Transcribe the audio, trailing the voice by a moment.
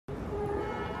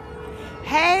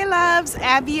Hey loves,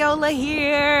 Abiola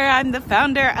here. I'm the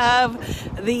founder of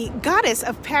the Goddess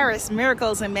of Paris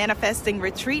Miracles and Manifesting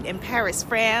Retreat in Paris,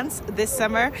 France this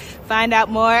summer. Find out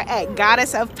more at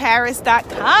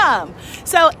goddessofparis.com.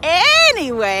 So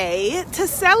anyway, to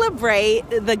celebrate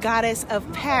the Goddess of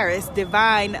Paris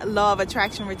Divine Law of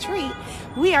Attraction Retreat,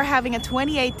 we are having a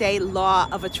 28-day Law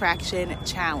of Attraction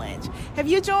Challenge. Have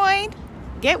you joined?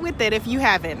 Get with it if you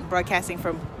haven't. Broadcasting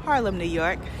from Harlem, New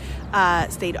York.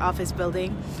 State office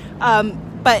building.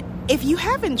 But if you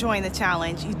haven't joined the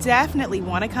challenge, you definitely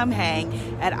want to come hang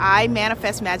at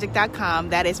imanifestmagic.com.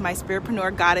 That is my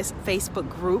Spiritpreneur Goddess Facebook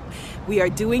group. We are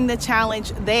doing the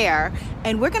challenge there,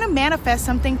 and we're going to manifest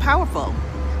something powerful.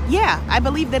 Yeah, I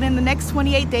believe that in the next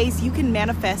 28 days, you can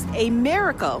manifest a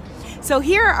miracle. So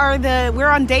we're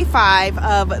on day 5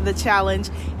 of the challenge.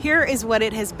 Here is what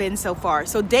it has been so far.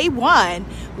 So day 1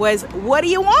 was, what do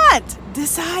you want?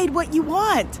 Decide what you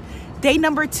want. Day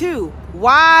number 2,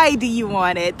 why do you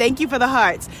want it? Thank you for the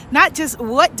hearts. Not just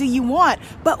what do you want,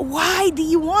 but why do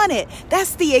you want it?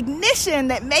 That's the ignition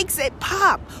that makes it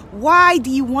pop. Why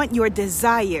do you want your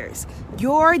desires?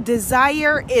 Your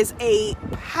desire is a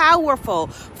powerful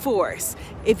force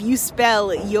if you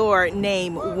spell your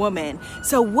name woman.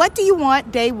 So what do you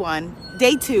want? Day 1.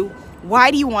 Day 2,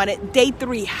 why do you want it? Day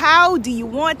 3, how do you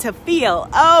want to feel?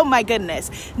 Oh my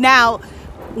goodness. Now,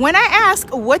 when I ask,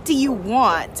 what do you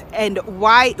want and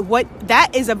why,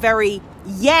 that is a very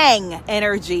yang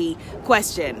energy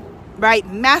question, right?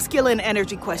 Masculine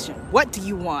energy question. What do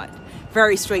you want?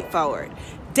 Very straightforward.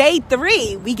 Day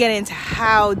 3, we get into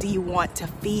how do you want to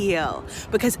feel?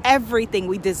 Because everything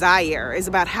we desire is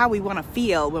about how we want to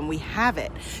feel when we have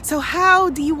it. So how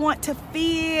do you want to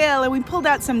feel? And we pulled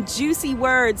out some juicy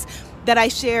words that I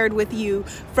shared with you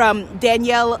from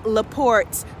Danielle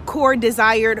Laporte's Core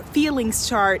Desired Feelings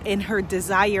chart in her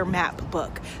Desire Map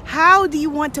book. How do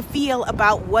you want to feel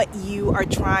about what you are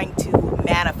trying to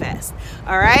manifest?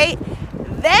 All right.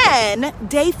 Then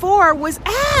day 4 was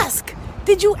ask.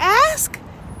 Did you ask?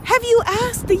 Have you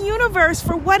asked the universe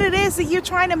for what it is that you're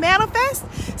trying to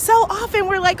manifest? So often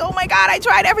we're like, oh my God, I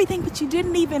tried everything, but you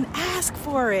didn't even ask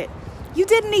for it. You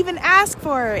didn't even ask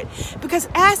for it, because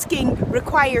asking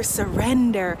requires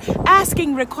surrender.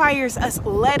 Asking requires us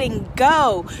letting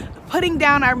go, putting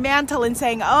down our mantle and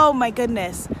saying, oh my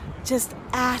goodness, just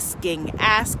asking.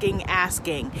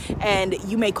 And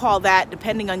you may call that,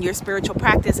 depending on your spiritual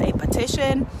practice, a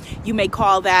petition. You may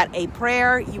call that a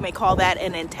prayer. You may call that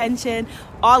an intention.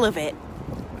 All of it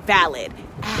valid.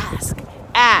 Ask.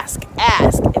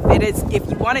 If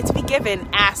you want it to be given,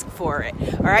 ask for it.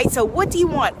 All right. So what do you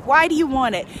want? Why do you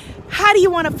want it? How do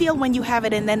you want to feel when you have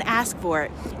it? And then ask for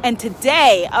it. And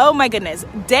today, oh my goodness,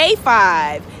 day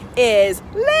 5 is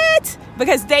lit,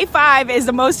 because day 5 is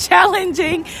the most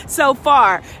challenging so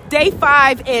far. Day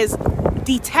 5 is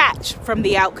detach from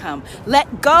the outcome.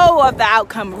 Let go of the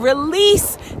outcome.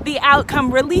 Release the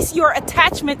outcome. Release your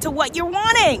attachment to what you're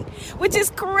wanting, which is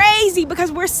crazy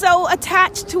because we're so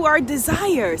attached to our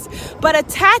desires. But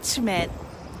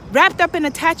wrapped up in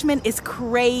attachment is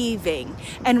craving.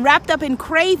 And wrapped up in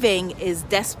craving is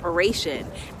desperation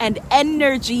and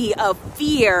energy of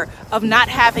fear of not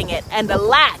having it, and the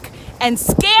lack and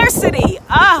scarcity.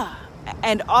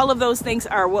 And all of those things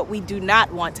are what we do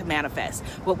not want to manifest,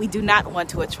 what we do not want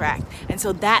to attract. And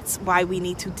so that's why we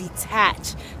need to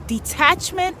detach.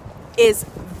 Detachment is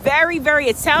very, very,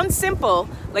 it sounds simple,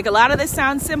 like a lot of this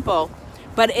sounds simple,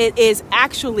 but it is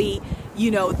actually,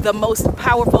 the most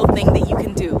powerful thing that you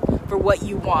can do for what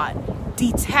you want.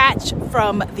 Detach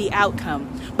from the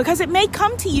outcome, because it may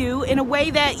come to you in a way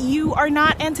that you are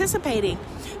not anticipating.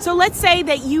 So let's say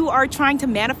that you are trying to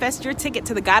manifest your ticket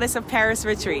to the Goddess of Paris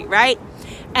retreat, right?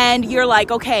 And you're like,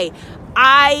 okay,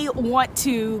 I want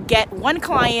to get one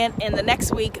client in the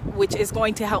next week, which is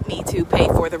going to help me to pay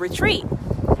for the retreat.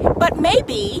 But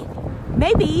maybe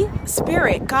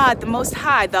Spirit, God, the Most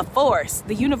High, the Force,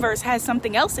 the universe has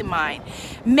something else in mind.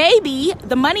 Maybe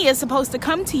the money is supposed to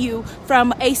come to you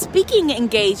from a speaking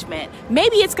engagement.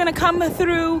 Maybe it's going to come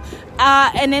through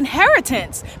an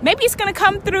inheritance. Maybe it's going to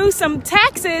come through some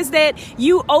taxes that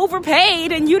you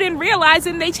overpaid and you didn't realize,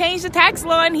 and they changed the tax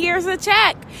law, and here's a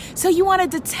check. So you want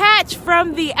to detach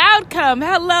from the outcome.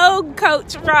 Hello,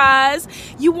 Coach Roz.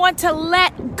 You want to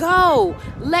let go.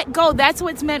 Let go. That's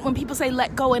what's meant when people say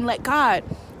let go and let God.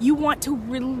 You want to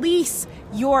release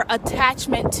your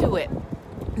attachment to it.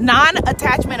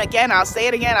 Non-attachment, again, I'll say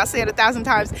it again, I'll say it 1,000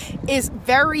 times, is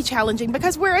very challenging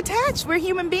because we're attached. We're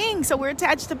human beings. So we're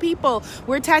attached to people.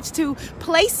 We're attached to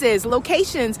places,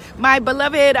 locations, my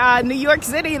beloved New York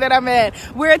City that I'm in.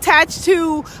 We're attached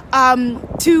to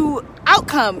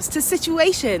outcomes, to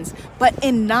situations. But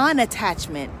in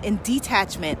non-attachment, in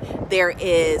detachment, there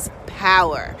is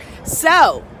power.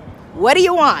 So, what do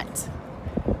you want?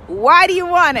 Why do you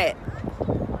want it?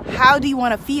 How do you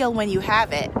want to feel when you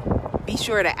have it? Be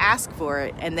sure to ask for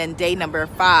it. And then day number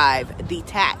 5,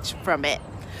 detach from it.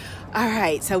 All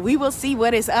right, so we will see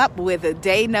what is up with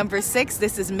day number 6.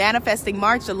 This is Manifesting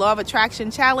March, the Law of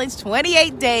Attraction Challenge,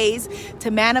 28 days to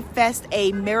manifest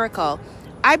a miracle.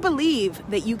 I believe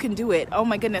that you can do it. Oh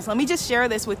my goodness, let me just share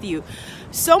this with you.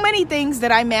 So many things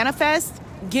that I manifest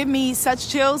give me such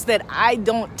chills that I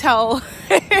don't tell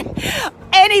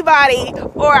anybody,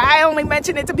 or I only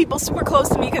mention it to people super close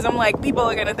to me because I'm like, people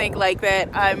are going to think like that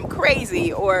I'm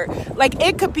crazy, or like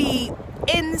it could be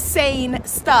insane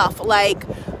stuff, like,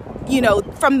 you know,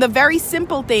 from the very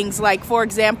simple things, like, for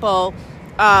example,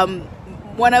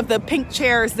 one of the pink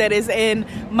chairs that is in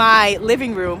my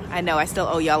living room. I know I still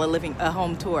owe y'all a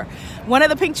home tour. One of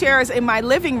the pink chairs in my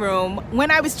living room,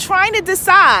 when I was trying to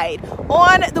decide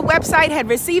on the website, had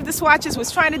received the swatches,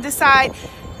 was trying to decide,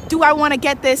 do I want to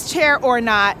get this chair or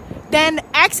not? Then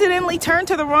accidentally turned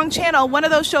to the wrong channel. One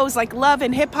of those shows like Love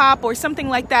and Hip Hop or something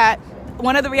like that.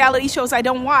 One of the reality shows I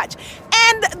don't watch.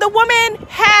 And the woman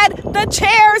had the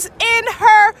chairs in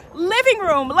her living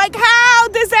room. Like, how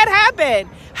does that happen?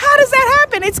 How does that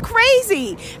happen? It's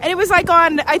crazy. And it was like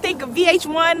on, I think,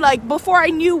 VH1, like before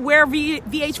I knew where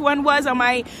VH1 was on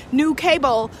my new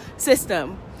cable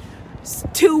system.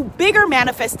 To bigger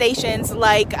manifestations,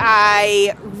 like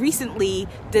I recently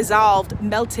dissolved,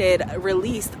 melted,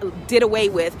 released, did away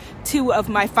with 2 of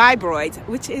my fibroids,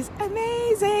 which is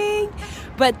amazing.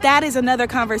 But that is another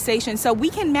conversation. So we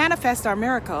can manifest our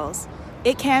miracles.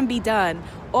 It can be done.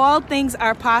 All things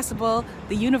are possible.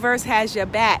 The universe has your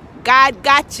back. God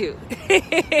got you.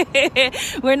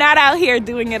 We're not out here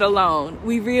doing it alone.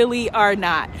 We really are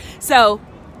not. So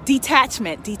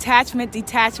detachment.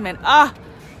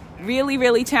 Really,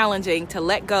 really challenging to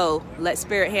let go, let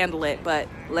spirit handle it, but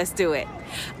let's do it.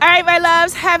 All right, my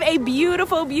loves, have a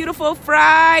beautiful, beautiful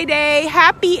Friday.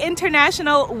 Happy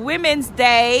International Women's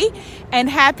Day and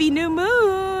happy new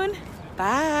moon.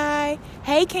 Bye.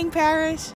 Hey, King Parish.